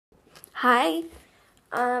Hi,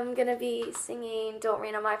 I'm gonna be singing Don't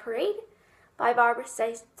Rain on My Parade by Barbara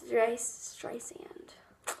Streisand.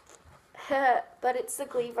 But it's the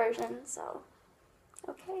Glee version, so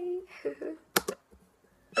okay.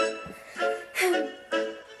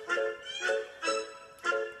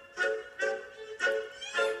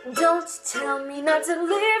 Don't tell me not to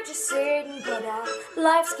live, just sit and put out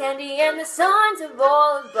life's candy and the signs of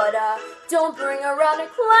all of butter. Don't bring around a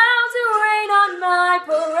cloud to rain on my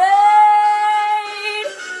parade.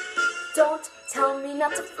 Don't tell me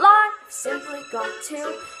not to fly, I've simply got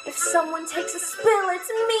to. If someone takes a spill, it's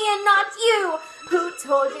me and not you. Who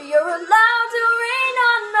told you you're allowed to rain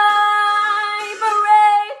on my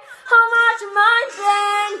parade? How much my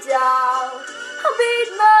band out? I'll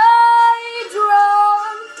beat my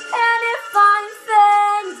drum, and if I'm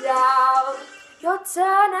fanned out, your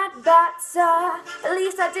turn at bat, sir. At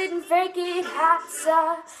least I didn't fake it, hat,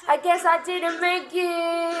 sir. I guess I didn't make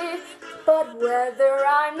it. But whether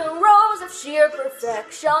I'm the rose of sheer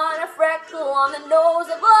perfection, a freckle on the nose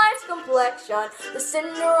of life's complexion, the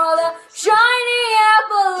Cinderella, shiny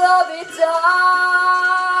apple of its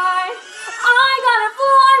eye, I gotta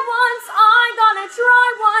fly once, I gotta try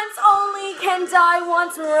once, only can die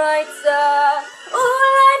once, right, sir? Ooh,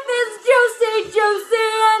 life is juicy, juicy,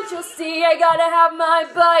 and you'll see I gotta have my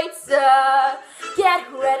bite, sir.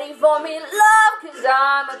 Get ready for me, love, 'cause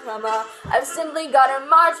I'm a comer. I've simply gotta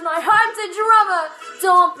march my heart to drummer.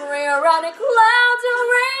 Don't bring around a cloud to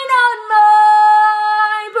rain on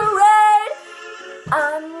my parade.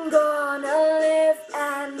 I'm gonna live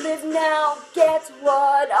and live now. Get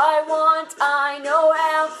what I want, I know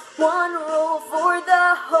how. One rule for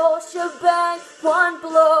the whole shebang. One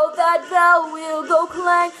blow, that bell will go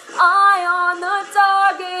clang. Eye on the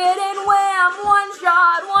target and wham. One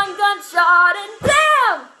shot, one gunshot and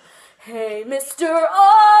bam! Hey, Mr. Ornstein,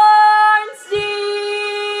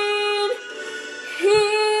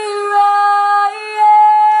 here I am.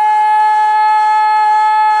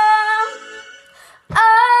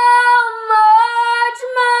 I'll march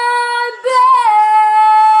my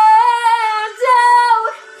band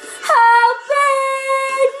out. I'll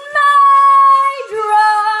beat my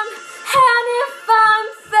drum, and if I'm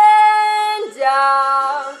fanned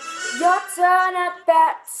out, your turn at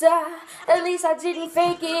bat, sir. At least I didn't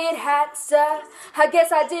fake it, hat, sir. I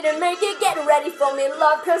guess I didn't make it. Get ready for me,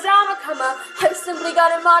 love, 'cause I'm a comer. I've simply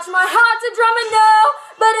gotta march my heart to drum and know,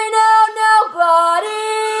 but I know nobody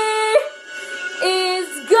is